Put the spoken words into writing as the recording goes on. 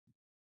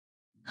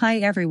Hi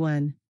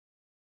everyone.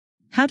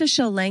 How to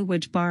show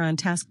language bar on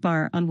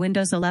Taskbar on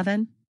Windows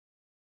 11?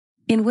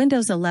 In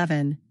Windows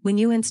 11, when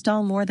you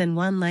install more than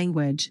one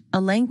language,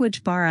 a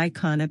language bar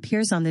icon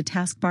appears on the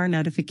Taskbar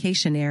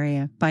notification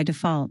area by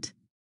default.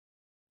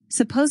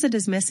 Suppose it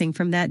is missing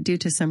from that due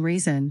to some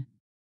reason.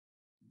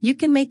 You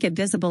can make it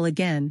visible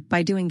again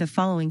by doing the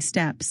following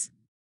steps.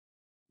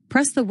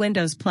 Press the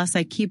Windows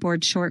 +I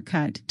keyboard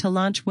shortcut to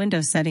launch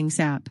Windows Settings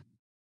app.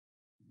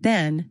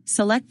 Then,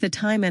 select the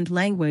time and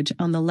language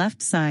on the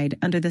left side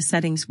under the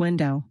Settings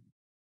window.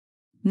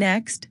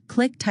 Next,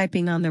 click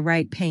Typing on the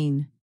right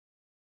pane.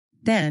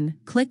 Then,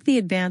 click the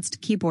Advanced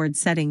Keyboard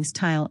Settings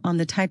tile on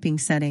the Typing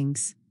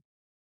settings.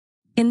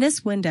 In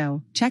this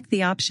window, check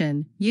the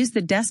option, Use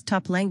the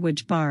desktop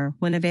language bar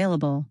when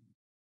available.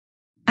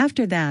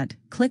 After that,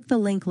 click the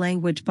link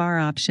Language Bar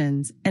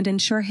Options and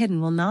ensure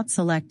Hidden will not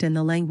select in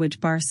the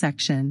Language Bar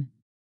section.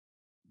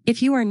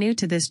 If you are new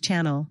to this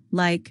channel,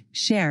 like,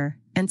 share,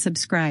 and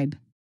subscribe.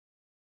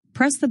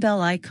 Press the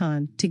bell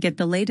icon to get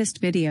the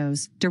latest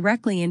videos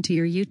directly into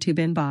your YouTube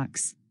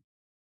inbox.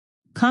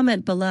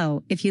 Comment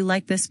below if you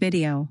like this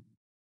video.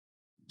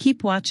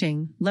 Keep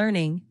watching,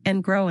 learning,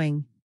 and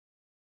growing.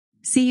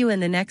 See you in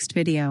the next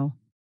video.